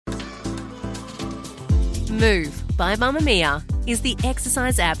Move by Mamamia is the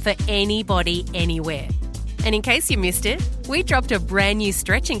exercise app for anybody, anywhere. And in case you missed it, we dropped a brand new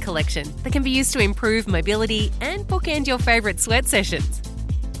stretching collection that can be used to improve mobility and bookend your favourite sweat sessions.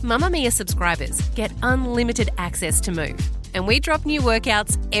 Mamamia subscribers get unlimited access to Move, and we drop new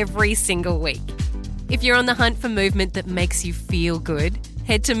workouts every single week. If you're on the hunt for movement that makes you feel good,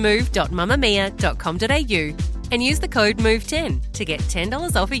 head to move.mamamia.com.au and use the code MOVE10 to get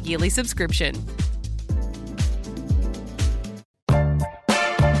 $10 off a yearly subscription.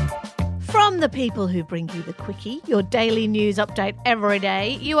 From the people who bring you the Quickie, your daily news update every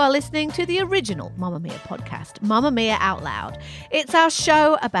day, you are listening to the original Mamamia podcast, Mamamia Out Loud. It's our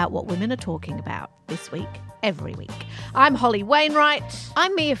show about what women are talking about this week, every week. I'm Holly Wainwright.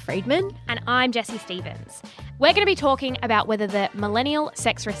 I'm Mia Friedman. And I'm Jessie Stevens. We're going to be talking about whether the millennial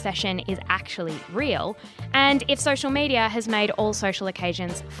sex recession is actually real and if social media has made all social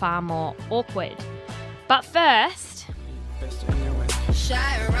occasions far more awkward. But first...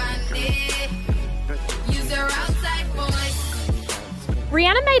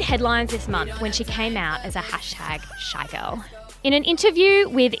 Rihanna made headlines this month when she came out as a hashtag shy girl. In an interview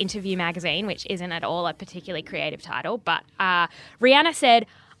with Interview magazine, which isn't at all a particularly creative title, but Rihanna said,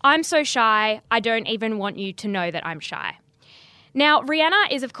 "I'm so shy, I don't even want you to know that I'm shy." Now,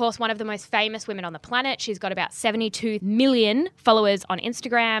 Rihanna is, of course, one of the most famous women on the planet. She's got about 72 million followers on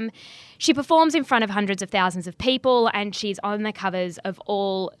Instagram. She performs in front of hundreds of thousands of people, and she's on the covers of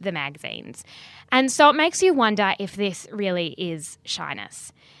all the magazines. And so it makes you wonder if this really is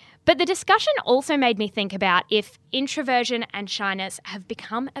shyness. But the discussion also made me think about if introversion and shyness have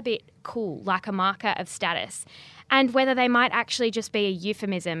become a bit cool, like a marker of status, and whether they might actually just be a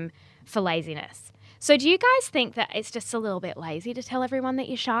euphemism for laziness. So do you guys think that it's just a little bit lazy to tell everyone that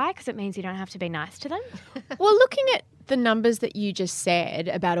you're shy because it means you don't have to be nice to them? Well, looking at the numbers that you just said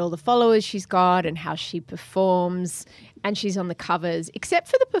about all the followers she's got and how she performs and she's on the covers, except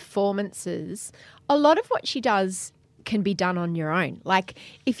for the performances, a lot of what she does can be done on your own. Like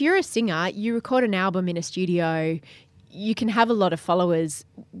if you're a singer, you record an album in a studio, you can have a lot of followers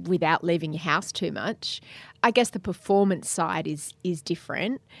without leaving your house too much. I guess the performance side is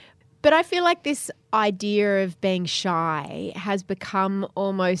different. But I feel like this idea of being shy has become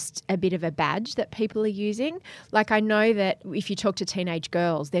almost a bit of a badge that people are using. Like I know that if you talk to teenage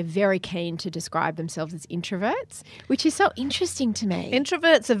girls, they're very keen to describe themselves as introverts, which is so interesting to me.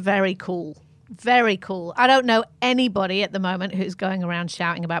 Introverts are very cool. Very cool. I don't know anybody at the moment who's going around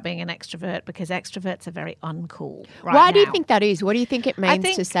shouting about being an extrovert because extroverts are very uncool right Why now. do you think that is? What do you think it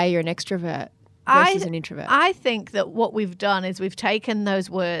means to say you're an extrovert versus an introvert? I think that what we've done is we've taken those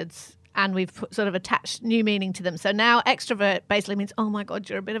words and we've sort of attached new meaning to them. So now extrovert basically means, oh my God,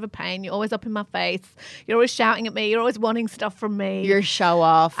 you're a bit of a pain. You're always up in my face. You're always shouting at me. You're always wanting stuff from me. You're a show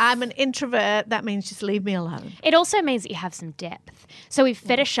off. I'm an introvert. That means just leave me alone. It also means that you have some depth. So we've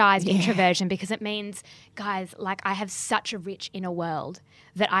fetishized introversion because it means, guys, like I have such a rich inner world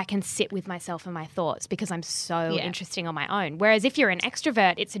that I can sit with myself and my thoughts because I'm so interesting on my own. Whereas if you're an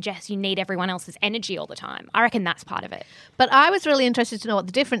extrovert, it suggests you need everyone else's energy all the time. I reckon that's part of it. But I was really interested to know what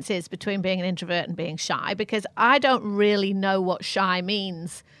the difference is between being an introvert and being shy because I don't really know what shy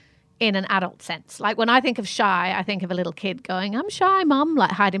means in an adult sense. Like when I think of shy, I think of a little kid going, I'm shy, mum,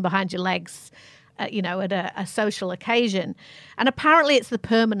 like hiding behind your legs, at a social occasion. And apparently it's the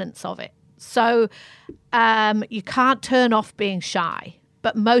permanence of it. So you can't turn off being shy.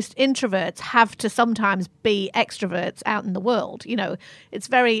 But most introverts have to sometimes be extroverts out in the world. You know, it's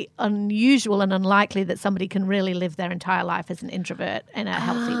very unusual and unlikely that somebody can really live their entire life as an introvert in a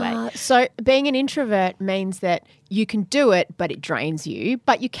healthy way. So being an introvert means that you can do it, but it drains you,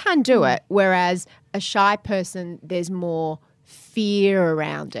 but you can do it. Whereas a shy person, there's more fear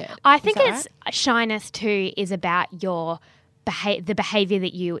around it. I think shyness too is about your the behavior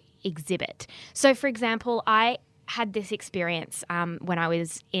that you exhibit. So, for example, I had this experience when I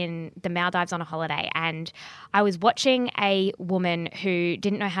was in the Maldives on a holiday, and I was watching a woman who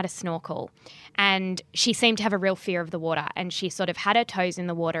didn't know how to snorkel, and she seemed to have a real fear of the water, and she sort of had her toes in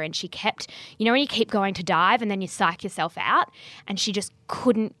the water, and she kept, you know when you keep going to dive and then you psych yourself out, and she just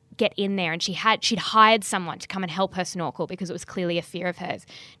couldn't get in there, and she'd hired someone to come and help her snorkel because it was clearly a fear of hers.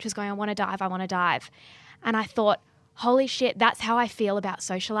 She was going, I want to dive. And I thought, holy shit, that's how I feel about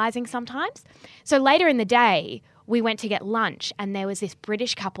socializing sometimes. So later in the day, we went to get lunch, and there was this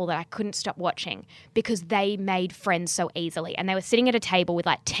British couple that I couldn't stop watching because they made friends so easily. And they were sitting at a table with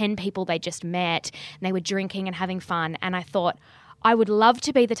like 10 people they just met, and they were drinking and having fun. And I thought, I would love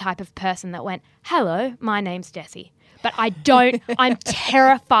to be the type of person that went, hello, my name's Jessie. but I'm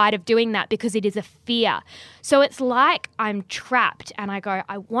terrified of doing that because it is a fear. So it's like I'm trapped and I go,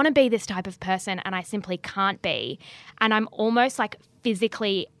 I want to be this type of person and I simply can't be. And I'm almost like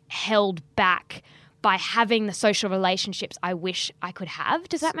physically held back by having the social relationships I wish I could have.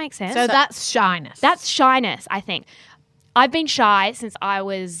 Does that make sense? So that's shyness. That's shyness, I think. I've been shy since I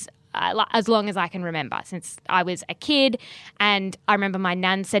was as long as I can remember, since I was a kid. And I remember my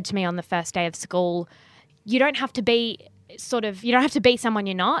nan said to me on the first day of school, you don't have to be someone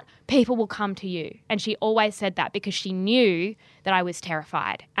you're not. People will come to you. And she always said that because she knew that I was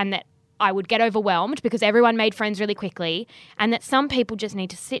terrified and that I would get overwhelmed because everyone made friends really quickly, and that some people just need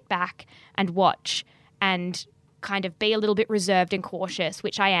to sit back and watch and kind of be a little bit reserved and cautious,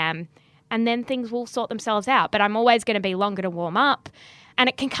 which I am, and then things will sort themselves out. But I'm always going to be longer to warm up, and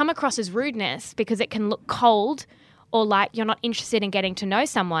it can come across as rudeness because it can look cold or like you're not interested in getting to know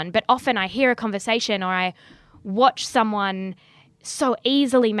someone. But often I hear a conversation or I watch someone so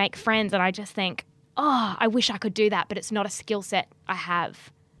easily make friends and I just think, oh, I wish I could do that, but it's not a skill set I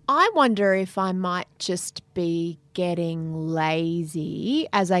have. I wonder if I might just be getting lazy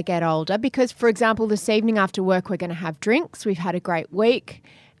as I get older because, for example, this evening after work we're going to have drinks. We've had a great week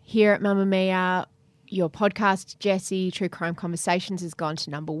here at Mamamia. Your podcast, Jessie, True Crime Conversations, has gone to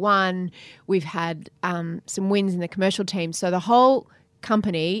 #1. We've had some wins in the commercial team. So the whole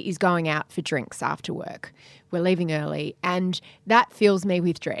company is going out for drinks after work. We're leaving early and that fills me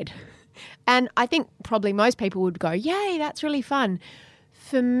with dread. And I think probably most people would go, yay, that's really fun.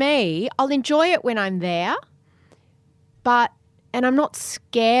 For me, I'll enjoy it when I'm there, and I'm not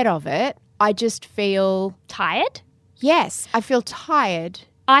scared of it. I just feel tired. Yes, I feel tired.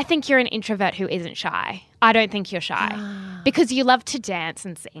 I think you're an introvert who isn't shy. I don't think you're shy because you love to dance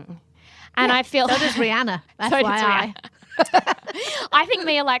and sing. And Yeah, I feel so does Rihanna. That's So does why I think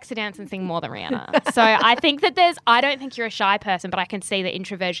Mia likes to dance and sing more than Rihanna. So I think that I don't think you're a shy person, but I can see the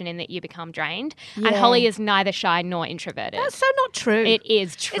introversion in that you become drained. And Yeah. Holly is neither shy nor introverted. That's so not true. It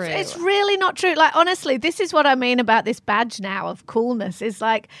is true. It's really not true. Like, honestly, this is what I mean about this badge now of coolness. Is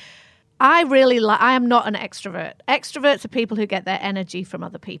like, I am not an extrovert. Extroverts are people who get their energy from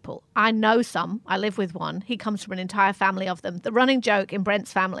other people. I know some. I live with one. He comes from an entire family of them. The running joke in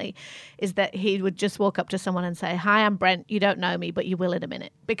Brent's family is that he would just walk up to someone and say, "Hi, I'm Brent. You don't know me, but you will in a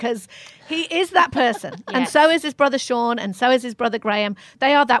minute." Because he is that person. And so is his brother Sean, and so is his brother Graham.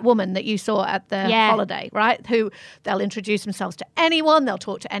 They are that woman that you saw at the holiday, right? Who they'll introduce themselves to anyone. They'll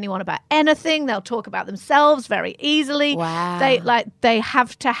talk to anyone about anything. They'll talk about themselves very easily. Wow. They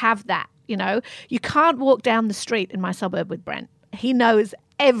have to have that. You know, you can't walk down the street in my suburb with Brent. He knows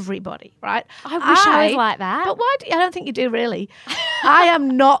everybody, right? I wish I was like that. But I don't think you do, really. I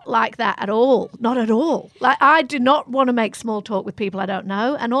am not like that at all. Not at all. Like, I do not want to make small talk with people I don't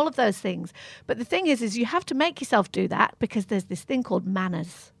know and all of those things. But the thing is you have to make yourself do that because there's this thing called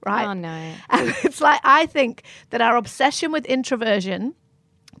manners, right? Oh, no. And it's like, I think that our obsession with introversion,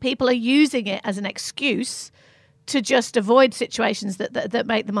 people are using it as an excuse to just avoid situations that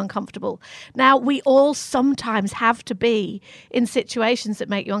make them uncomfortable. Now, we all sometimes have to be in situations that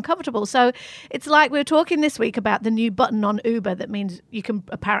make you uncomfortable. So it's like we were talking this week about the new button on Uber that means you can,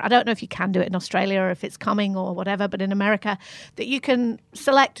 I don't know if you can do it in Australia or if it's coming or whatever, but in America, that you can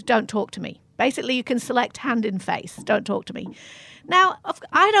select don't talk to me. Basically, you can select hand in face, don't talk to me. Now,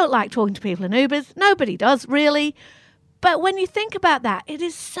 I don't like talking to people in Ubers. Nobody does, really. But when you think about that, it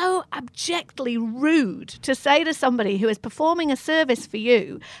is so abjectly rude to say to somebody who is performing a service for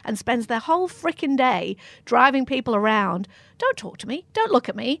you and spends their whole frickin' day driving people around, don't talk to me, don't look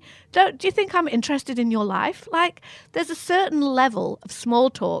at me, do you think I'm interested in your life? Like, there's a certain level of small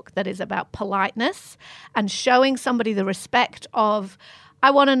talk that is about politeness and showing somebody the respect of,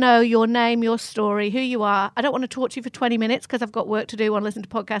 I want to know your name, your story, who you are. I don't want to talk to you for 20 minutes because I've got work to do, want to listen to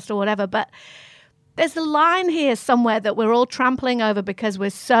podcasts or whatever, but there's a line here somewhere that we're all trampling over because we're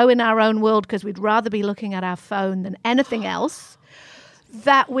so in our own world because we'd rather be looking at our phone than anything else,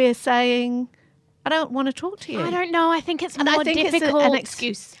 that we're saying, I don't want to talk to you. I don't know. I think it's more difficult. It's an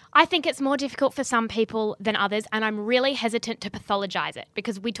excuse. I think it's more difficult for some people than others, and I'm really hesitant to pathologize it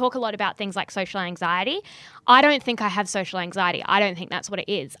because we talk a lot about things like social anxiety. I don't think I have social anxiety. I don't think that's what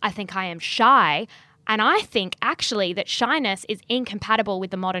it is. I think I am shy. And I think, actually, that shyness is incompatible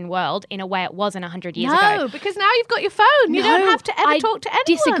with the modern world in a way it wasn't 100 years ago. No, because now you've got your phone. You don't have to ever talk to anyone. I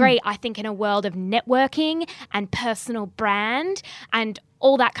disagree. I think in a world of networking and personal brand and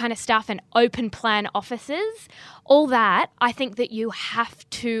all that kind of stuff and open plan offices, all that, I think that you have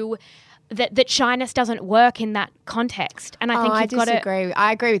to... That shyness doesn't work in that context. And I think you've got to... I disagree.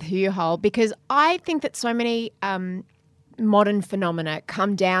 I agree with you, Hole, because I think that so many... modern phenomena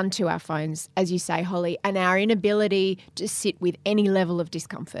come down to our phones, as you say, Holly, and our inability to sit with any level of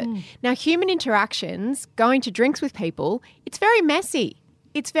discomfort. Now, human interactions, going to drinks with people, it's very messy.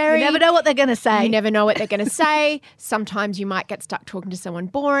 It's very... You never know what they're going to say. You never know what they're going to say. Sometimes you might get stuck talking to someone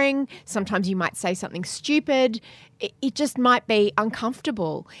boring. Sometimes you might say something stupid. It just might be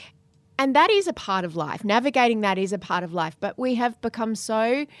uncomfortable. And that is a part of life. Navigating that is a part of life. But we have become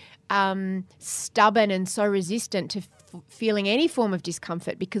so stubborn and so resistant to feeling any form of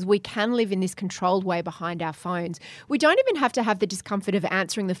discomfort because we can live in this controlled way behind our phones. We don't even have to have the discomfort of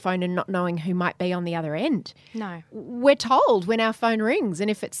answering the phone and not knowing who might be on the other end. No. We're told when our phone rings, and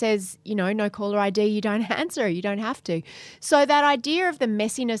if it says, no caller ID, you don't answer, you don't have to. So that idea of the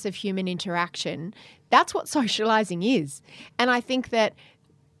messiness of human interaction, that's what socializing is. And I think that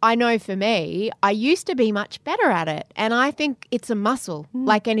I know for me, I used to be much better at it. And I think it's a muscle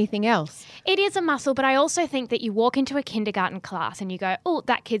like anything else. It is a muscle, but I also think that you walk into a kindergarten class and you go, oh,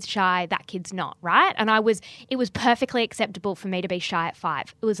 that kid's shy, that kid's not, right? And it was perfectly acceptable for me to be shy at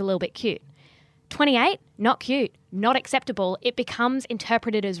 5. It was a little bit cute. 28, not cute, not acceptable. It becomes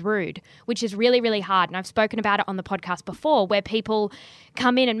interpreted as rude, which is really, really hard. And I've spoken about it on the podcast before where people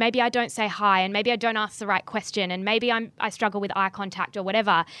come in and maybe I don't say hi and maybe I don't ask the right question and maybe I struggle with eye contact or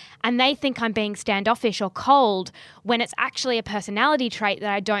whatever. And they think I'm being standoffish or cold when it's actually a personality trait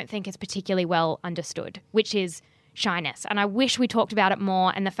that I don't think is particularly well understood, which is shyness. And I wish we talked about it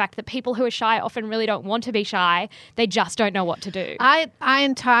more, and the fact that people who are shy often really don't want to be shy. They just don't know what to do.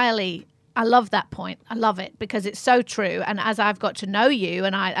 I love that point. I love it because it's so true. And as I've got to know you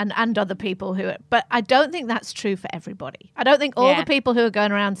and other people but I don't think that's true for everybody. I don't think all the people who are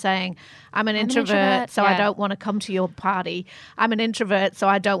going around saying, I'm an introvert, so I don't want to come to your party. I'm an introvert, so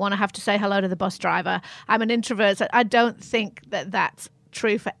I don't want to have to say hello to the bus driver. I'm an introvert. So I don't think that that's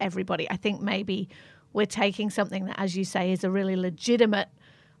true for everybody. I think maybe we're taking something that, as you say, is a really legitimate,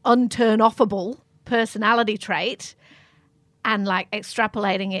 unturn-offable personality trait and like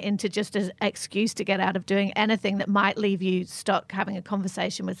extrapolating it into just an excuse to get out of doing anything that might leave you stuck having a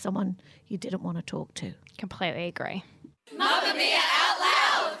conversation with someone you didn't want to talk to. Completely agree. Mamma Mia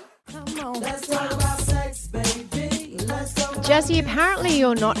out loud! Let's talk about sex, baby. Let's talk about Jessie, apparently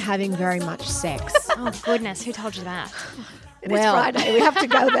you're not having very much sex. Oh, goodness. Who told you that? It's Friday. We have to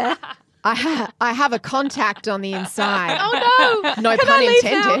go there. I have a contact on the inside. Oh, no. No pun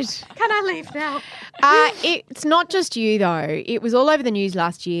intended. Can I leave now? It's not just you, though. It was all over the news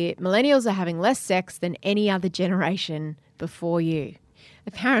last year. Millennials are having less sex than any other generation before you.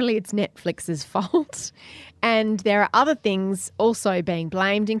 Apparently, it's Netflix's fault. And there are other things also being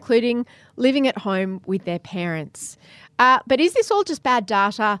blamed, including living at home with their parents. But is this all just bad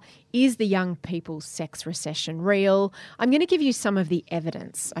data? Is the young people's sex recession real? I'm going to give you some of the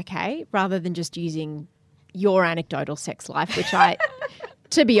evidence, okay, rather than just using your anecdotal sex life, which I,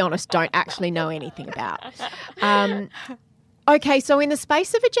 to be honest, don't actually know anything about. Okay, so in the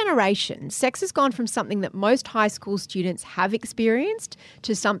space of a generation, sex has gone from something that most high school students have experienced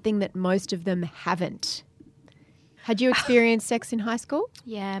to something that most of them haven't. Had you experienced sex in high school?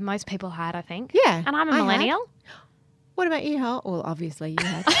 Yeah, most people had, I think. Yeah. And I'm a millennial. What about you, Hal? Well, obviously you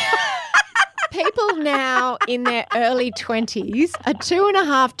had. People now in their early 20s are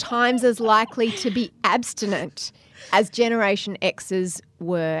 2.5 times as likely to be abstinent as Generation X's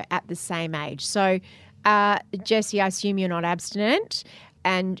were at the same age. So, Jessie, I assume you're not abstinent,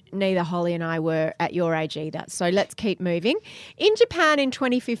 and neither Holly and I were at your age either. So let's keep moving. In Japan in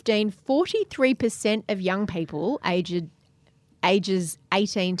 2015, 43% of young people ages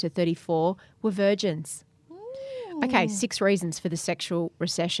 18 to 34 were virgins. Okay, 6 reasons for the sexual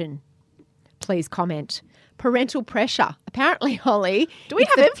recession. Please comment. Parental pressure. Apparently, Holly. Do we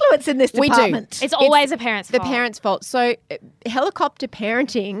have influence in this department? We do. It's always a parent's fault. The parent's fault. So helicopter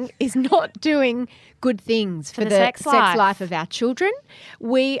parenting is not doing good things for the sex life of our children.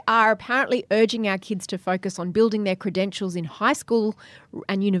 We are apparently urging our kids to focus on building their credentials in high school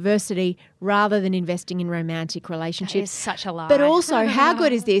and university rather than investing in romantic relationships. That is such a lie. But also, how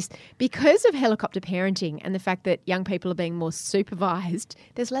good is this? Because of helicopter parenting and the fact that young people are being more supervised,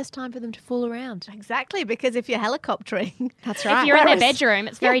 there's less time for them to fool around. Exactly, because if you're helicoptering, that's right. If you're in their bedroom,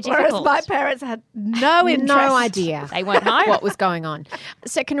 it's very difficult. Whereas my parents had no interest. No idea. They weren't home. What was going on.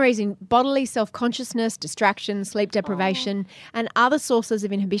 Second reason, bodily self-consciousness, distraction, sleep deprivation, and other sources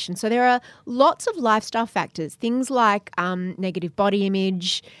of inhibition. So there are lots of lifestyle factors, things like negative body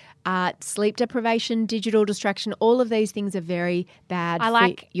image, sleep deprivation, digital distraction. All of these things are very bad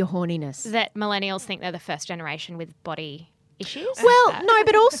for your horniness. That millennials think they're the first generation with body issues? Well, no,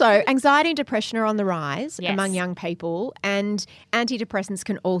 but also anxiety and depression are on the rise among young people, and antidepressants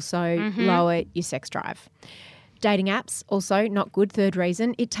can also lower your sex drive. Dating apps, also not good. Third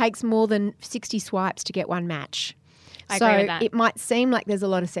reason, it takes more than 60 swipes to get one match. I So agree with that. it might seem like there's a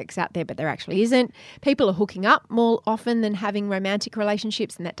lot of sex out there, but there actually isn't. People are hooking up more often than having romantic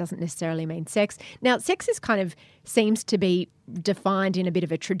relationships, and that doesn't necessarily mean sex. Now, sex is kind of seems to be defined in a bit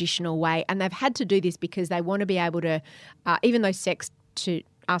of a traditional way, and they've had to do this because they want to be able to, even though sex to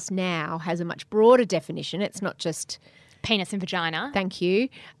us now has a much broader definition, it's not just Penis and vagina. thank you.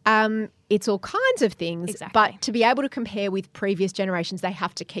 It's all kinds of things. Exactly. But to be able to compare with previous generations, they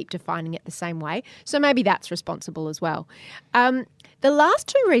have to keep defining it the same way. So maybe that's responsible as well. The last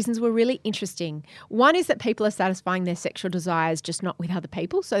two reasons were really interesting. One is that people are satisfying their sexual desires, just not with other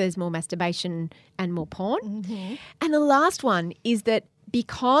people. So there's more masturbation and more porn. Mm-hmm. And the last one is that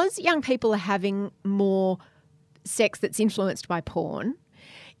because young people are having more sex that's influenced by porn,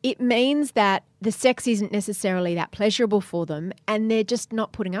 it means that the sex isn't necessarily that pleasurable for them and they're just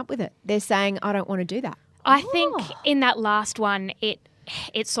not putting up with it. They're saying, I don't want to do that. I think in that last one, it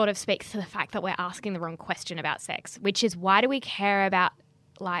sort of speaks to the fact that we're asking the wrong question about sex, which is why do we care about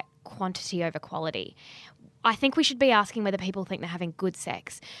like quantity over quality? I think we should be asking whether people think they're having good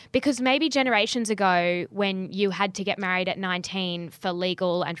sex, because maybe generations ago when you had to get married at 19 for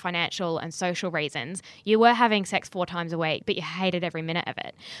legal and financial and social reasons, you were having sex 4 times a week, but you hated every minute of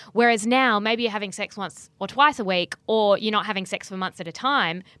it. Whereas now maybe you're having sex once or twice a week, or you're not having sex for months at a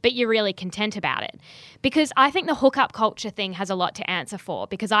time, but you're really content about it. Because I think the hookup culture thing has a lot to answer for,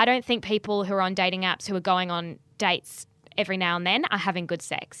 because I don't think people who are on dating apps who are going on dates every now and then are having good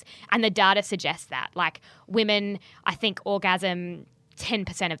sex. And the data suggests that. Like women, I think, orgasm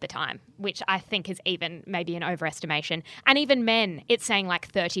 10% of the time, which I think is even maybe an overestimation. And even men, it's saying like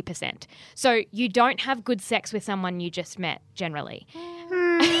 30%. So you don't have good sex with someone you just met generally. Do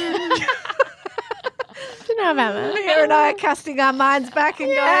you know about that? Leah and I are casting our minds back and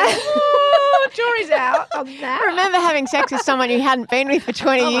going, oh, jury's out on that. I remember having sex with someone you hadn't been with for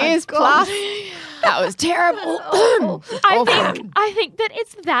 20 my years God. plus. That was terrible. I think that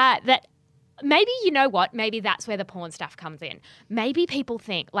it's that maybe, you know what, maybe that's where the porn stuff comes in. Maybe people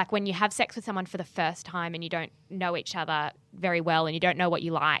think, like when you have sex with someone for the first time and you don't know each other very well and you don't know what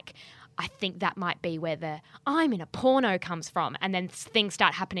you like, I think that might be where the I'm in a porno comes from, and then things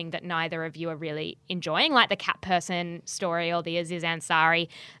start happening that neither of you are really enjoying, like the cat person story or the Aziz Ansari,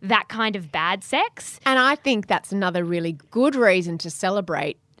 that kind of bad sex. And I think that's another really good reason to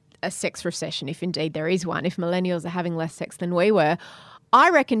celebrate a sex recession, if indeed there is one, if millennials are having less sex than we were. I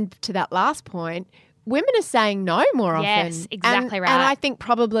reckon to that last point, women are saying no more often. Yes, exactly right. And I think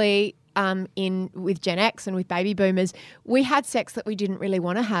probably with Gen X and with baby boomers, we had sex that we didn't really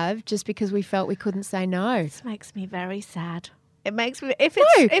want to have just because we felt we couldn't say no. This makes me very sad. It makes me If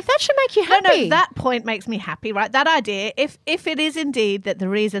that should make you happy. No, that point makes me happy, right? That idea, if it is indeed that the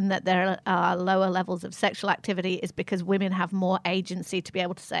reason that there are lower levels of sexual activity is because women have more agency to be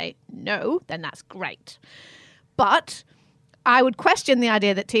able to say no, then that's great. But I would question the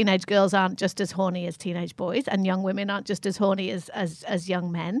idea that teenage girls aren't just as horny as teenage boys and young women aren't just as horny as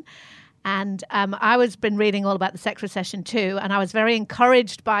young men. And I was been reading all about the sex recession too, and I was very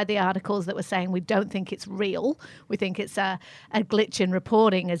encouraged by the articles that were saying we don't think it's real. We think it's a glitch in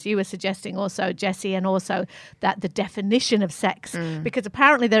reporting, as you were suggesting also, Jessie, and also that the definition of sex, because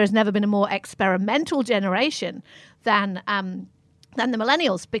apparently there has never been a more experimental generation than the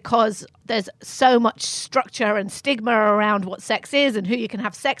millennials, because there's so much structure and stigma around what sex is and who you can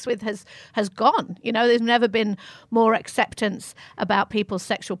have sex with has gone. You know, there's never been more acceptance about people's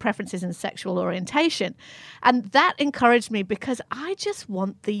sexual preferences and sexual orientation. And that encouraged me because I just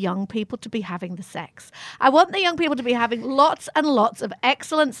want the young people to be having the sex. I want the young people to be having lots and lots of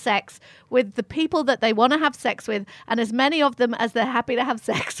excellent sex with the people that they want to have sex with, and as many of them as they're happy to have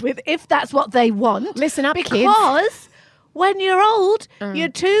sex with, if that's what they want. Listen up, because kids. when you're old, you're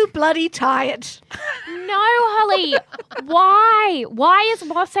too bloody tired. No, Holly. Why? Why is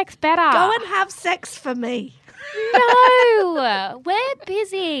more sex better? Go and have sex for me. No, we're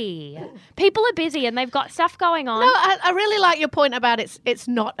busy. People are busy and they've got stuff going on. No, I really like your point about it's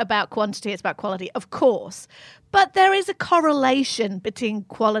not about quantity, it's about quality, of course. But there is a correlation between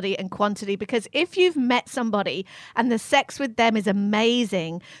quality and quantity, because if you've met somebody and the sex with them is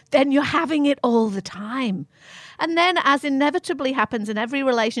amazing, then you're having it all the time. And then, as inevitably happens, and every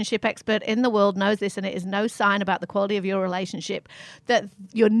relationship expert in the world knows this, and it is no sign about the quality of your relationship, that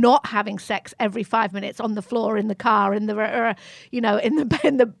you're not having sex every 5 minutes on the floor, in the car, in the in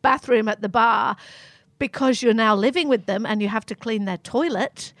the bathroom, at the bar. because you're now living with them and you have to clean their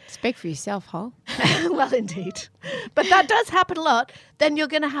toilet. Speak for yourself, Hol. Well, indeed. But that does happen a lot. Then you're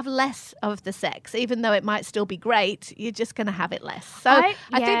going to have less of the sex. Even though it might still be great, you're just going to have it less. So I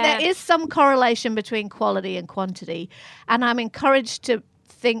think there is some correlation between quality and quantity. And I'm encouraged to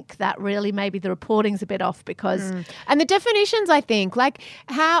think that really maybe the reporting's a bit off because... And the definitions, I think, like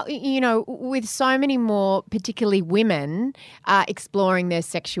how, with so many more, particularly women, exploring their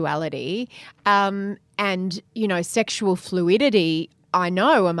sexuality and, sexual fluidity, I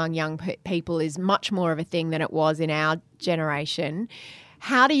know among young people is much more of a thing than it was in our generation.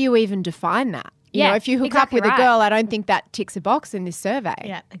 How do you even define that? You know, if you hook up with a girl, I don't think that ticks a box in this survey.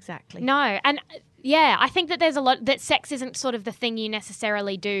 Yeah, exactly. No, and... Yeah, I think that there's a lot that sex isn't sort of the thing you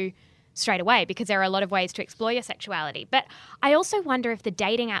necessarily do straight away because there are a lot of ways to explore your sexuality. But I also wonder if the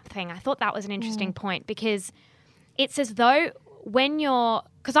dating app thing, I thought that was an interesting point because it's as though when you're,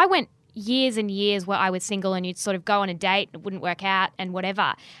 because I went years and years where I was single and you'd sort of go on a date, it wouldn't work out and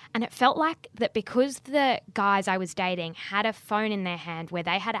whatever. And it felt like that because the guys I was dating had a phone in their hand where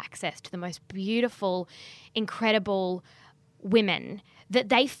they had access to the most beautiful, incredible women, that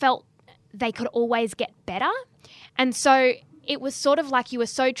they felt they could always get better. And so it was sort of like you were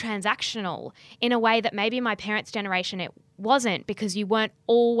so transactional in a way that maybe my parents' generation it wasn't because you weren't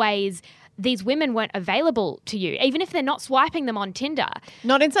always, these women weren't available to you, even if they're not swiping them on Tinder.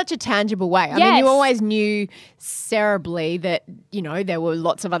 Not in such a tangible way. I mean, you always knew cerebrally that, there were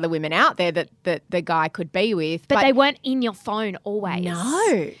lots of other women out there that the guy could be with. But they weren't in your phone always.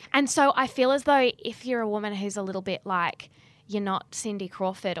 No. And so I feel as though if you're a woman who's a little bit like, you're not Cindy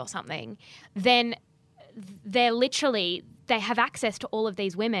Crawford or something, then they have access to all of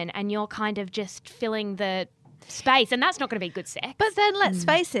these women and you're kind of just filling the space and that's not going to be good sex. But then let's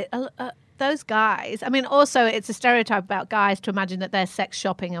face it, those guys, I mean, also it's a stereotype about guys to imagine that they're sex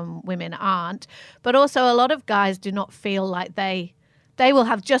shopping and women aren't, but also a lot of guys do not feel like they will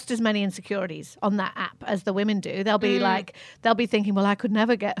have just as many insecurities on that app as the women do. They'll be they'll be thinking, well, I could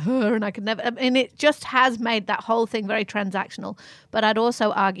never get her and I could never. I mean, it just has made that whole thing very transactional. But I'd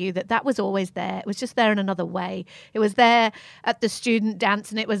also argue that was always there. It was just there in another way. It was there at the student dance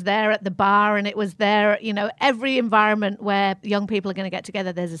and it was there at the bar and it was there, every environment where young people are going to get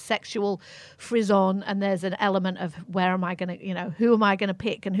together. There's a sexual frisson and there's an element of where am I going to, who am I going to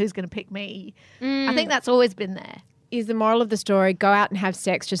pick and who's going to pick me? I think that's always been there. Is the moral of the story, go out and have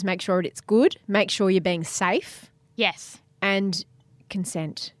sex, just make sure it's good, make sure you're being safe. Yes. And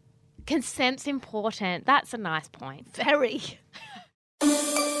consent. Consent's important. That's a nice point. Very.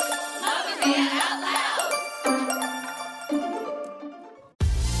 Mamma Mia Out Loud.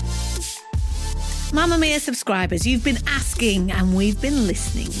 Mamma Mia subscribers, you've been asking and we've been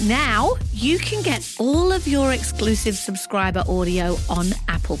listening. Now you can get all of your exclusive subscriber audio on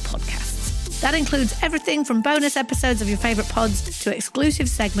Apple Podcasts. That includes everything from bonus episodes of your favourite pods to exclusive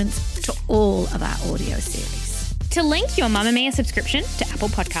segments to all of our audio series. To link your Mamma Mia subscription to Apple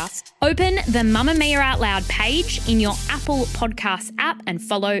Podcasts, open the Mamma Mia Out Loud page in your Apple Podcasts app and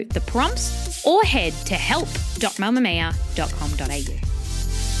follow the prompts or head to help.mamamia.com.au.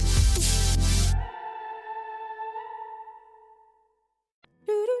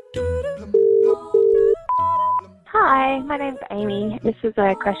 Hi, my name's Amy. This is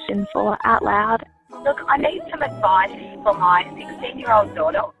a question for Out Loud. Look, I need some advice for my 16-year-old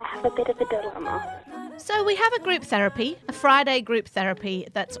daughter. I have a bit of a dilemma. So we have a group therapy, a Friday group therapy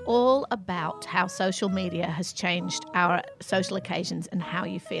that's all about how social media has changed our social occasions and how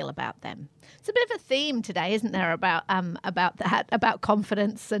you feel about them. It's a bit of a theme today, isn't there, about that, about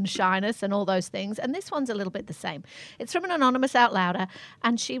confidence and shyness and all those things. And this one's a little bit the same. It's from an anonymous Out Louder,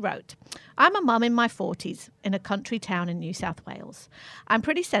 and she wrote, I'm a mum in my 40s in a country town in New South Wales. I'm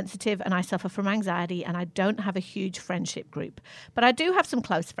pretty sensitive and I suffer from anxiety and I don't have a huge friendship group, but I do have some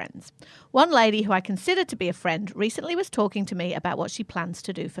close friends. One lady who I consider to be a friend recently was talking to me about what she plans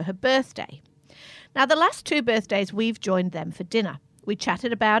to do for her birthday. Now, the last 2 birthdays, we've joined them for dinner. We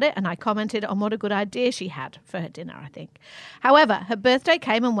chatted about it and I commented on what a good idea she had for her dinner, I think. However, her birthday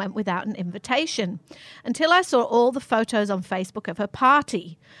came and went without an invitation until I saw all the photos on Facebook of her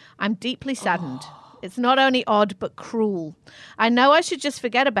party. I'm deeply saddened. It's not only odd, but cruel. I know I should just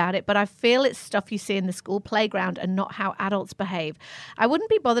forget about it, but I feel it's stuff you see in the school playground and not how adults behave. I wouldn't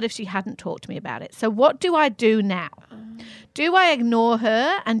be bothered if she hadn't talked to me about it. So what do I do now? Do I ignore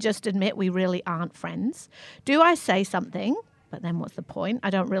her and just admit we really aren't friends? Do I say something? But then what's the point? I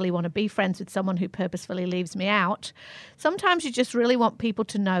don't really want to be friends with someone who purposefully leaves me out. Sometimes you just really want people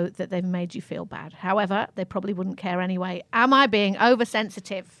to know that they've made you feel bad. However, they probably wouldn't care anyway. Am I being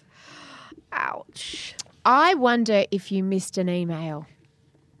oversensitive? Ouch. I wonder if you missed an email.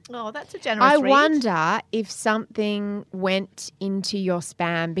 Oh, that's a generous I read. wonder if something went into your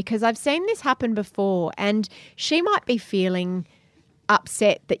spam, because I've seen this happen before, and she might be feeling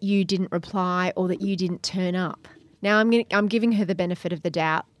upset that you didn't reply or that you didn't turn up. Now, I'm giving her the benefit of the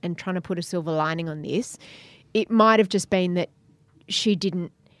doubt and trying to put a silver lining on this. It might have just been that she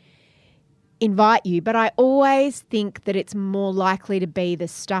didn't invite you, but I always think that it's more likely to be the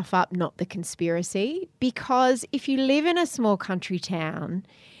stuff up, not the conspiracy, because if you live in a small country town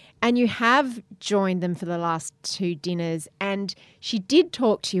and you have joined them for the last 2 dinners and she did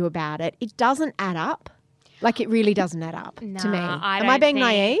talk to you about it, it doesn't add up. Like, it really doesn't add up to me. Am I being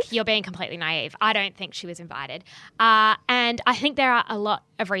naive? You're being completely naive. I don't think she was invited. And I think there are a lot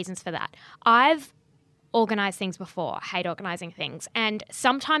of reasons for that. I've organised things before, hate organising things. And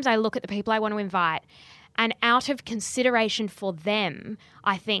sometimes I look at the people I want to invite and out of consideration for them,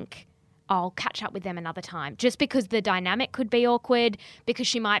 I think, I'll catch up with them another time, just because the dynamic could be awkward, because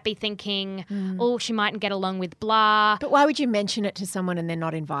she might be thinking, oh, she mightn't get along with blah. But why would you mention it to someone and then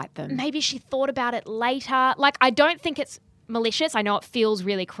not invite them? Maybe she thought about it later. Like, I don't think it's malicious. I know it feels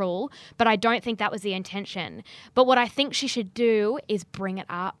really cruel, but I don't think that was the intention. But what I think she should do is bring it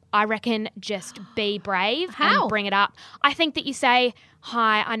up. I reckon just be brave and bring it up. I think that you say,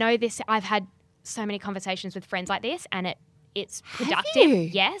 hi, I know this, I've had so many conversations with friends like this and it's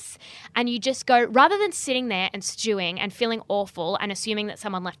productive, yes. And you just go, rather than sitting there and stewing and feeling awful and assuming that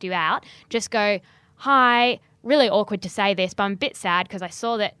someone left you out, just go, hi, really awkward to say this, but I'm a bit sad because I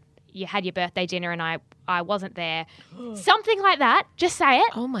saw that you had your birthday dinner and I wasn't there. Something like that. Just say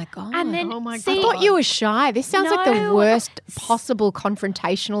it. Oh, my God. And then I thought you were shy. This sounds like the worst possible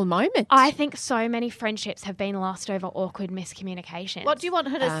confrontational moment. I think so many friendships have been lost over awkward miscommunications. What do you want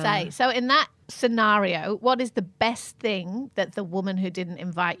her to say? So in that scenario, what is the best thing that the woman who didn't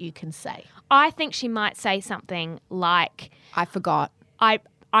invite you can say? I think she might say something like, I forgot. I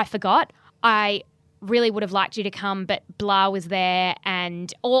forgot. I really would have liked you to come, but blah was there.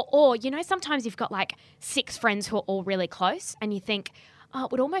 And or you know, sometimes you've got like 6 friends who are all really close and you think, oh,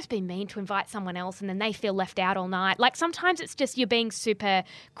 it would almost be mean to invite someone else and then they feel left out all night. Like, sometimes it's just you're being super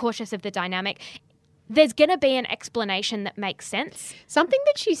cautious of the dynamic. There's going to be an explanation that makes sense. Something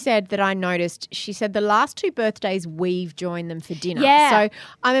that she said that I noticed, she said the last 2 birthdays we've joined them for dinner. Yeah. So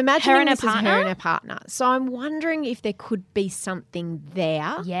I'm imagining Her and her this is her partner? and her partner. So I'm wondering if there could be something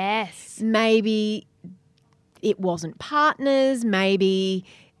there. Yes. Maybe it wasn't partners. Maybe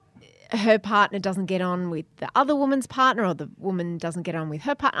her partner doesn't get on with the other woman's partner, or the woman doesn't get on with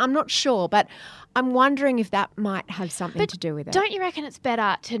her partner. I'm not sure, but I'm wondering if that might have something to do with it. Don't you reckon it's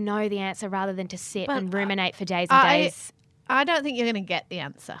better to know the answer rather than to sit and ruminate for days and days? I don't think you're going to get the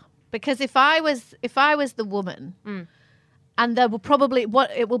answer, because if I was the woman, and there will probably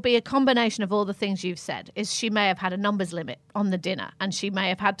it will be a combination of all the things you've said. Is she may have had a numbers limit on the dinner, and she may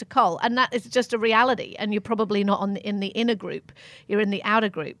have had to cull, and that is just a reality. And you're probably not in the inner group; you're in the outer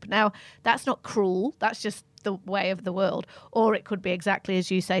group. Now, that's not cruel. That's just the way of the world. Or it could be exactly as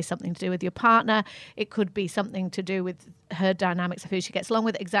you say, something to do with your partner. It could be something to do with her dynamics of who she gets along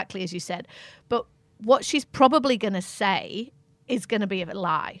with, exactly as you said. But what she's probably going to say is going to be a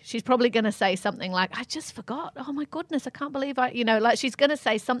lie. She's probably going to say something like, I just forgot. Oh my goodness, I can't believe like she's going to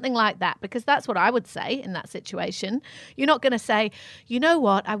say something like that, because that's what I would say in that situation. You're not going to say, you know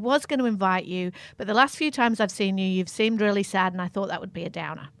what, I was going to invite you, but the last few times I've seen you, you've seemed really sad and I thought that would be a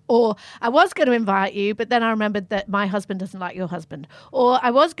downer. Or I was going to invite you, but then I remembered that my husband doesn't like your husband. Or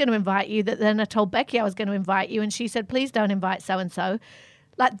I was going to invite you, that then I told Becky I was going to invite you and she said, please don't invite so-and-so.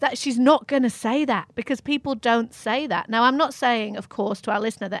 Like that, she's not going to say that, because people don't say that. Now, I'm not saying, of course, to our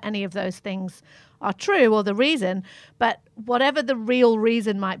listener that any of those things are true or the reason, but whatever the real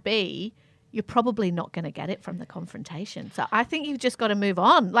reason might be, you're probably not going to get it from the confrontation. So I think you've just got to move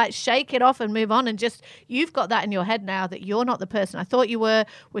on, like shake it off and move on, and just, you've got that in your head now that you're not the person I thought you were.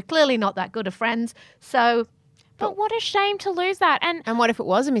 We're clearly not that good of friends. So, but what a shame to lose that. And what if it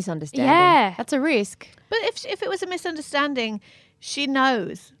was a misunderstanding? Yeah. That's a risk. But if it was a misunderstanding, she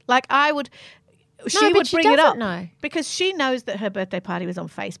knows. Like I would, she but would she bring it up doesn't know. because she knows that her birthday party was on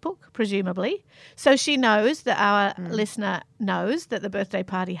Facebook, presumably. So she knows that our listener knows that the birthday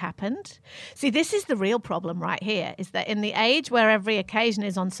party happened. See, this is the real problem right here, is that in the age where every occasion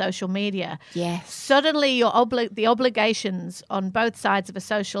is on social media, Yes. suddenly the obligations on both sides of a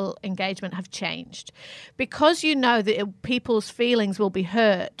social engagement have changed, because you know that people's feelings will be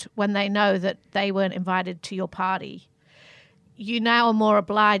hurt when they know that they weren't invited to your party. You now are more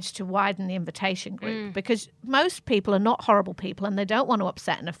obliged to widen the invitation group, because most people are not horrible people and they don't want to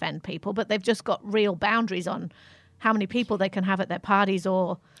upset and offend people, but they've just got real boundaries on how many people they can have at their parties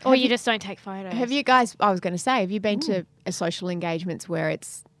or you just don't take photos. Have you guys, I was going to say, have you been to a social engagements where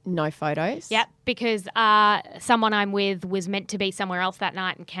it's no photos? Yep, because someone I'm with was meant to be somewhere else that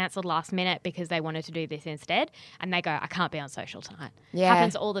night and cancelled last minute because they wanted to do this instead. And they go, I can't be on social tonight. Yeah.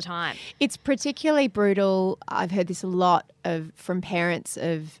 Happens all the time. It's particularly brutal. I've heard this a lot from parents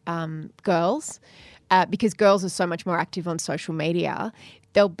of girls because girls are so much more active on social media.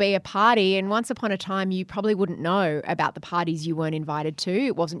 There'll be a party and once upon a time you probably wouldn't know about the parties you weren't invited to.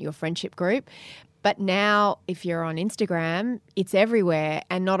 It wasn't your friendship group. But now if you're on Instagram, it's everywhere.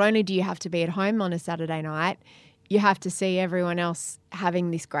 And not only do you have to be at home on a Saturday night, you have to see everyone else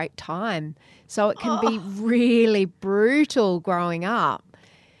having this great time. So it can be really brutal growing up.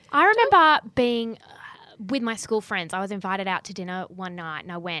 I remember being with my school friends. I was invited out to dinner one night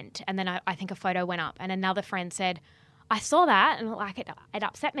and I went. And then I think a photo went up and another friend said, I saw that and like it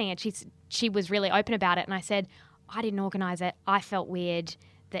upset me. And she was really open about it. And I said, I didn't organise it. I felt weird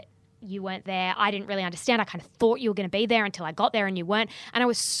that you weren't there. I didn't really understand. I kind of thought you were going to be there until I got there and you weren't. And I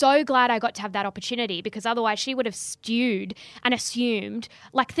was so glad I got to have that opportunity because otherwise she would have stewed and assumed,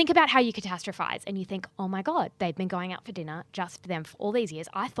 like think about how you catastrophize and you think, oh my God, they've been going out for dinner, just them for all these years.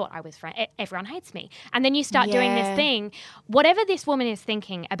 I thought I was everyone hates me. And then you start doing this thing. Whatever this woman is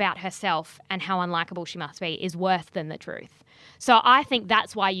thinking about herself and how unlikable she must be is worse than the truth. So I think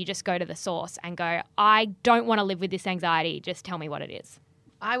that's why you just go to the source and go, I don't want to live with this anxiety. Just tell me what it is.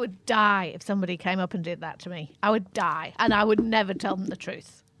 I would die if somebody came up and did that to me. I would die and I would never tell them the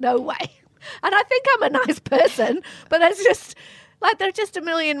truth. No way. And I think I'm a nice person, but there's just a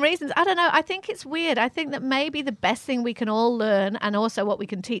million reasons. I don't know. I think it's weird. I think that maybe the best thing we can all learn and also what we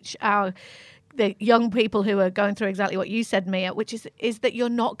can teach the young people who are going through exactly what you said, Mia, which is that you're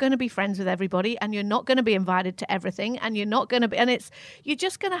not going to be friends with everybody and you're not going to be invited to everything and you're not going to be, and you're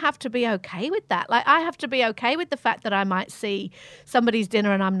just going to have to be okay with that. Like I have to be okay with the fact that I might see somebody's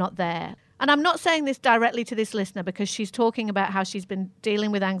dinner and I'm not there. And I'm not saying this directly to this listener because she's talking about how she's been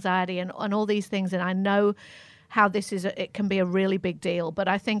dealing with anxiety and all these things. And I know how it can be a really big deal. But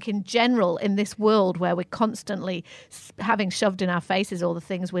I think in general, in this world where we're constantly having shoved in our faces all the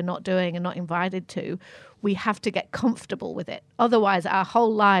things we're not doing and not invited to, we have to get comfortable with it. Otherwise, our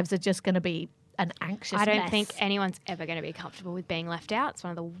whole lives are just going to be an anxious mess. I don't think anyone's ever going to be comfortable with being left out. It's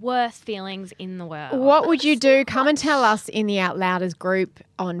one of the worst feelings in the world. What would you do? Come and tell us in the Out Louders group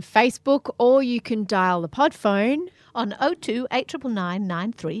on Facebook or you can dial the pod phone on 02 8999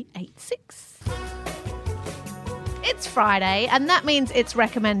 9386. It's Friday, and that means it's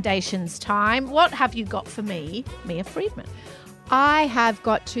recommendations time. What have you got for me, Mia Friedman? I have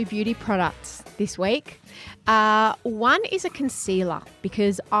got 2 beauty products this week. One is a concealer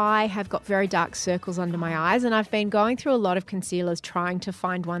because I have got very dark circles under my eyes and I've been going through a lot of concealers trying to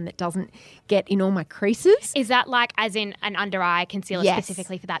find one that doesn't get in all my creases. Is that like as in an under eye concealer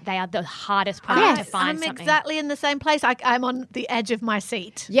specifically for that? They are the hardest product to find. I'm exactly in the same place. I'm on the edge of my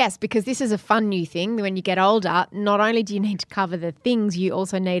seat. Yes, because this is a fun new thing. When you get older, not only do you need to cover the things, you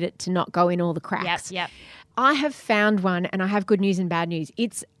also need it to not go in all the cracks. Yep. I have found one and I have good news and bad news.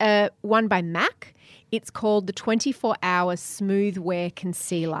 It's one by MAC. It's called the 24-Hour Smooth Wear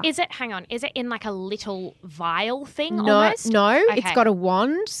Concealer. Is it in like a little vial thing No, almost? okay. Okay. It's got a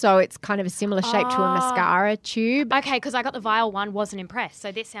wand, so it's kind of a similar shape to a mascara tube. Okay, because I got the vial one, wasn't impressed.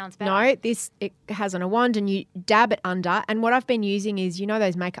 So this sounds better. No, it has on a wand and you dab it under. And what I've been using is,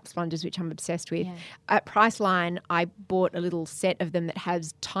 those makeup sponges, which I'm obsessed with. Yeah. At Priceline, I bought a little set of them that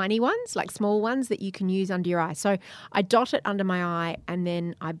has tiny ones, like small ones that you can use under your eye. So I dot it under my eye and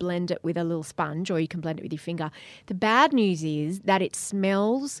then I blend it with a little sponge, or you can blend it with your finger. The bad news is that it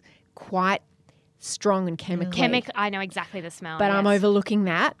smells quite strong and chemically. I know exactly the smell. But I'm overlooking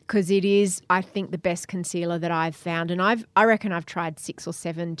that because it is, I think, the best concealer that I've found. And I reckon I've tried 6 or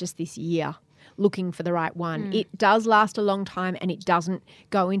 7 just this year looking for the right one. It does last a long time and it doesn't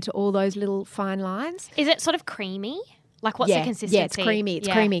go into all those little fine lines. Is it sort of creamy? Like what's the consistency? Yeah, it's creamy. It's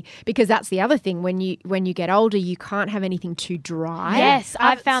creamy because that's the other thing. When you get older, you can't have anything too dry. Yes,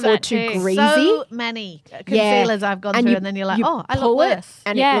 I've found that too too. greasy. So many concealers I've gone through, and then you're like, I look worse,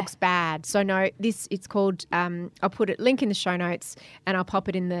 and it looks bad. So no, it's called. I'll put a link in the show notes, and I'll pop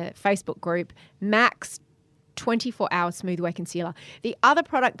it in the Facebook group. Max 24-hour smooth wear concealer. The other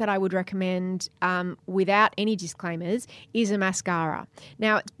product that I would recommend without any disclaimers is a mascara.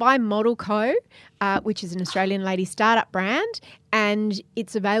 Now, it's by Model Co., which is an Australian lady startup brand, and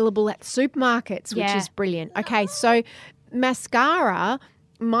it's available at supermarkets, which is brilliant. Okay, so mascara,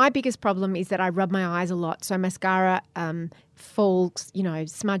 my biggest problem is that I rub my eyes a lot. So mascara falls,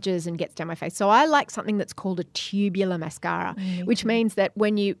 smudges and gets down my face. So I like something that's called a tubular mascara, which means that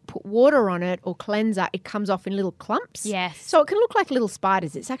when you put water on it or cleanser, it comes off in little clumps. Yes. So it can look like little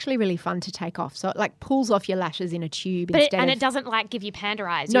spiders. It's actually really fun to take off. So it like pulls off your lashes in a tube And it doesn't like give you panda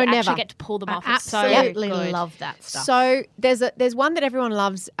eyes. No, you never. actually get to pull them off. I It's so absolutely good. love that stuff. So there's one that everyone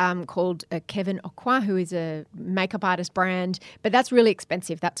loves called Kevin Okwa, who is a makeup artist brand, but that's really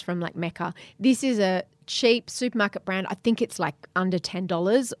expensive. That's from like Mecca. This is a cheap supermarket brand. I think it's like under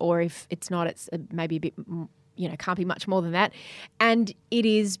 $10, or if it's not, it's maybe a bit, can't be much more than that. And it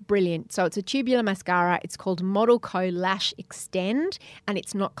is brilliant. So it's a tubular mascara. It's called Model Co Lash Extend, and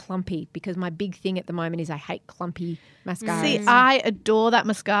it's not clumpy, because my big thing at the moment is I hate clumpy mascaras. See, I adore that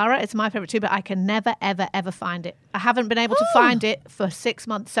mascara. It's my favourite too, but I can never, ever, ever find it. I haven't been able to find it for 6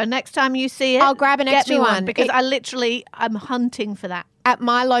 months. So next time you see it, I'll grab an get extra me one. because I'm hunting for that. At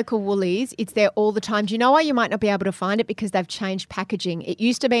my local Woolies, it's there all the time. Do you know why you might not be able to find it? Because they've changed packaging. It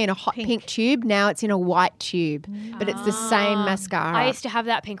used to be in a hot pink tube. Now it's in a white tube. But it's the same mascara. I used to have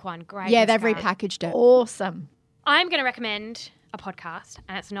that pink one. Great. yeah, they've mascara. repackaged it. Awesome. I'm going to recommend a podcast,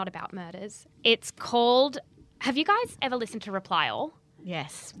 and it's not about murders. It's called, have you guys ever listened to Reply All?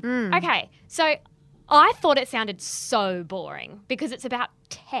 Yes. Okay, so I thought it sounded so boring because it's about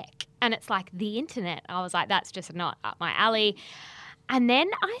tech and it's like the internet. I was like, that's just not up my alley. And then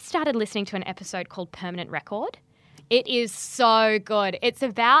I started listening to an episode called Permanent Record. It is so good. It's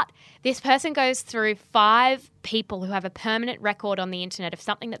about this person goes through 5 people who have a permanent record on the internet of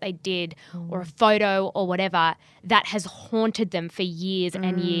something that they did or a photo or whatever that has haunted them for years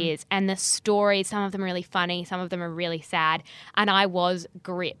and years. And the stories, some of them are really funny, some of them are really sad. And I was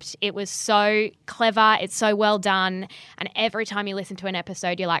gripped. It was so clever. It's so well done. And every time you listen to an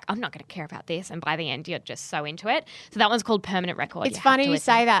episode, you're like, I'm not going to care about this. And by the end, you're just so into it. So that one's called Permanent Record. It's funny you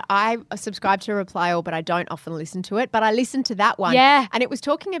say that. I subscribe to Reply All, but I don't often listen to it. But I listened to that one. Yeah. And it was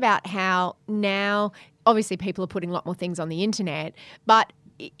talking about how now, obviously, people are putting a lot more things on the internet, but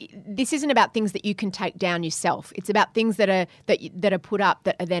this isn't about things that you can take down yourself. It's about things that are put up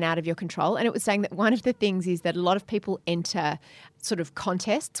that are then out of your control. And it was saying that one of the things is that a lot of people enter sort of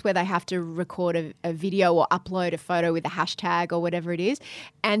contests where they have to record a video or upload a photo with a hashtag or whatever it is,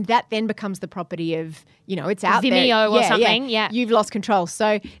 and that then becomes the property of, it's out there. Vimeo or something, yeah. You've lost control.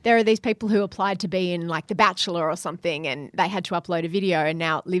 So there are these people who applied to be in like The Bachelor or something, and they had to upload a video, and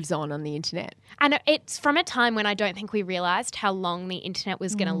now it lives on the internet. And it's from a time when I don't think we realised how long the internet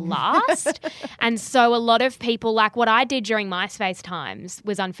was going to last. And so a lot of people, like what I did during MySpace times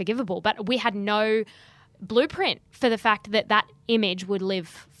was unforgivable, but we had no blueprint for the fact that that image would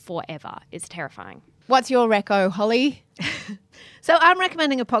live forever. It's terrifying. What's your reco, Holly? So I'm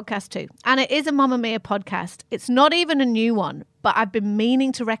recommending a podcast too, and it is a Mamma Mia podcast. It's not even a new one, but I've been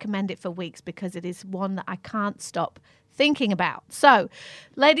meaning to recommend it for weeks because it is one that I can't stop thinking about. So,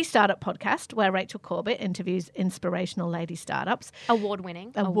 Lady Startup Podcast, where Rachel Corbett interviews inspirational lady startups.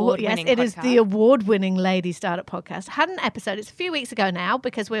 Award-winning. Yes, it is the award-winning Lady Startup Podcast. Had an episode, it's a few weeks ago now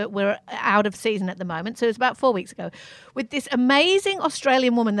because we're out of season at the moment, so it was about 4 weeks ago, with this amazing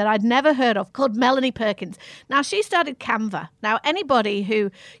Australian woman that I'd never heard of called Melanie Perkins. Now, she started Canva. Now, anybody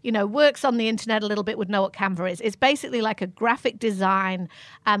who, works on the internet a little bit would know what Canva is. It's basically like a graphic design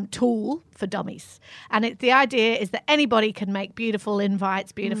tool for dummies. And the idea is that anybody can make beautiful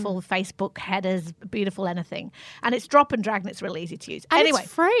invites, beautiful Facebook headers, beautiful anything. And it's drop and drag and it's really easy to use. And anyway,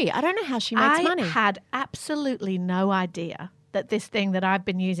 it's free. I don't know how she makes money. I had absolutely no idea that this thing that I've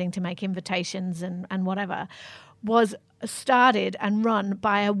been using to make invitations and whatever was started and run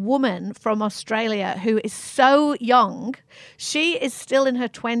by a woman from Australia who is so young. She is still in her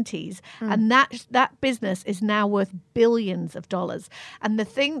 20s and that business is now worth billions of dollars. And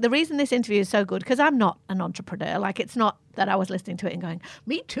the reason this interview is so good, because I'm not an entrepreneur, like it's not that I was listening to it and going,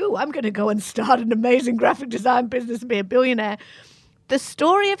 me too, I'm going to go and start an amazing graphic design business and be a billionaire. The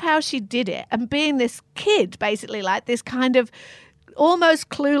story of how she did it and being this kid, basically like this kind of almost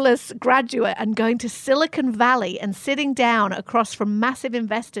clueless graduate and going to Silicon Valley and sitting down across from massive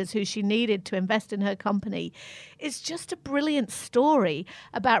investors who she needed to invest in her company. It's just a brilliant story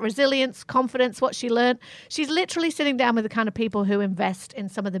about resilience, confidence, what she learned. She's literally sitting down with the kind of people who invest in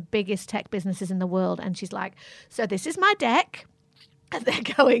some of the biggest tech businesses in the world. And she's like, so this is my deck. And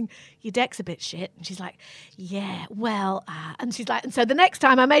they're going, your deck's a bit shit. And she's like, yeah, well, and she's like, and so the next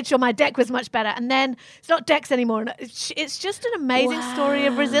time I made sure my deck was much better. And then it's not decks anymore. And it's just an amazing story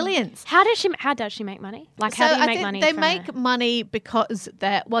of resilience. How does she make money? Like, how do you make money? They make money because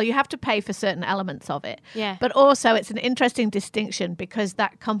you have to pay for certain elements of it. Yeah. But also it's an interesting distinction because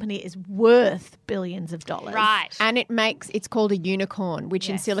that company is worth billions of dollars. Right. And it's called a unicorn, which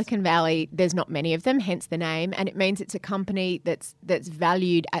in Silicon Valley, there's not many of them, hence the name. And it means it's a company that's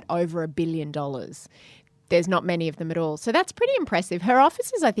valued at over $1 billion. There's not many of them at all. So that's pretty impressive. Her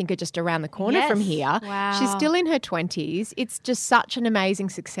offices, I think, are just around the corner from here. Wow. She's still in her 20s. It's just such an amazing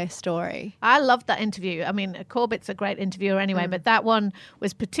success story. I loved that interview. I mean, Corbett's a great interviewer anyway, but that one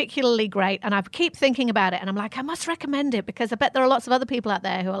was particularly great. And I keep thinking about it and I'm like, I must recommend it because I bet there are lots of other people out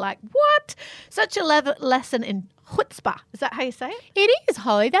there who are like, what? Such a lesson in chutzpah. Is that how you say it? It is,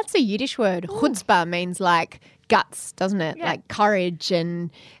 Holly. That's a Yiddish word. Chutzpah means like guts, doesn't it? Yeah. Like courage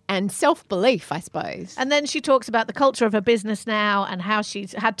and self-belief, I suppose. And then she talks about the culture of her business now and how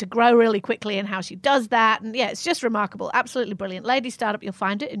she's had to grow really quickly and how she does that. And yeah, it's just remarkable. Absolutely brilliant. Lady Startup, you'll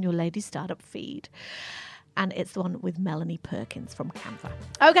find it in your Lady Startup feed. And it's the one with Melanie Perkins from Canva.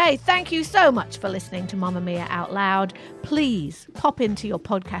 Okay, thank you so much for listening to Mamma Mia Out Loud. Please pop into your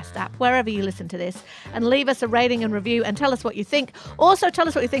podcast app, wherever you listen to this, and leave us a rating and review and tell us what you think. Also, tell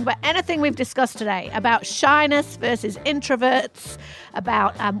us what you think about anything we've discussed today, about shyness versus introverts,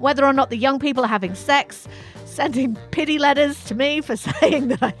 about whether or not the young people are having sex, sending pity letters to me for saying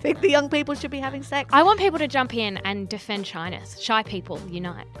that I think the young people should be having sex. I want people to jump in and defend shyness. Shy people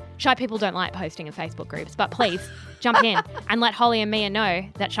unite. Shy people don't like posting in Facebook groups, but please jump in and let Holly and Mia know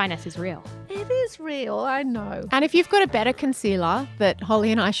that shyness is real. It is real, I know. And if you've got a better concealer that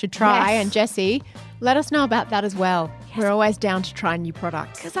Holly and I should try, and Jessie, let us know about that as well. We're always down to try new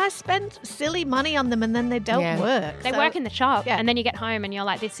products. Because I spend silly money on them and then they don't work. They So work in the shop, yeah. and then you get home and you're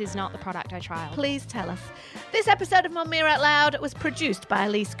like, this is not the product I trialed. please tell us. This episode of Mamma Mia Out Loud was produced by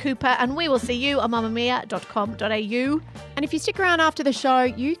Elise Cooper, and we will see you on mamamia.com.au. And if you stick around after the show,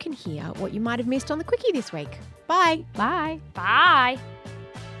 you can hear what you might have missed on the Quickie this week. Bye. Bye. Bye.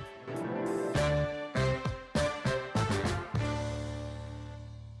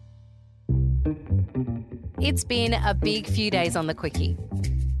 It's been a big few days on the Quickie.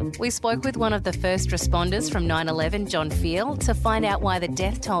 We spoke with one of the first responders from 9/11, John Field, to find out why the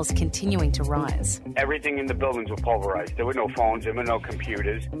death toll's continuing to rise. Everything in the buildings were pulverized. There were no phones, there were no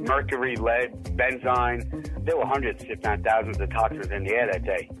computers. Mercury, lead, benzene. There were hundreds, if not thousands, of toxins in the air that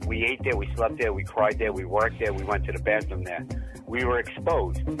day. We ate there, we slept there, we cried there, we worked there, we went to the bathroom there. We were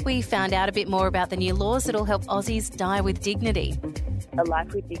exposed. We found out a bit more about the new laws that'll help Aussies die with dignity. A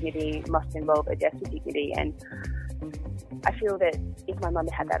life with dignity must involve a death with dignity, and I feel that if my mum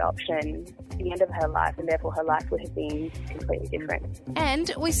had that option, the end of her life, and therefore her life would have been completely different.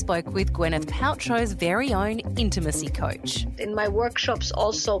 And we spoke with Gwyneth Paltrow's very own intimacy coach. In my workshops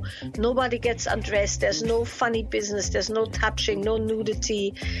also, nobody gets undressed. There's no funny business. There's no touching, no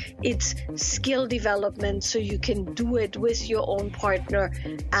nudity. It's skill development so you can do it with your own partner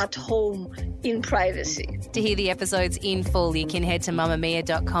at home in privacy. To hear the episodes in full, you can head to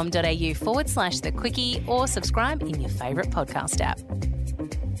mamamia.com.au/the Quickie or subscribe in your favourite podcast app.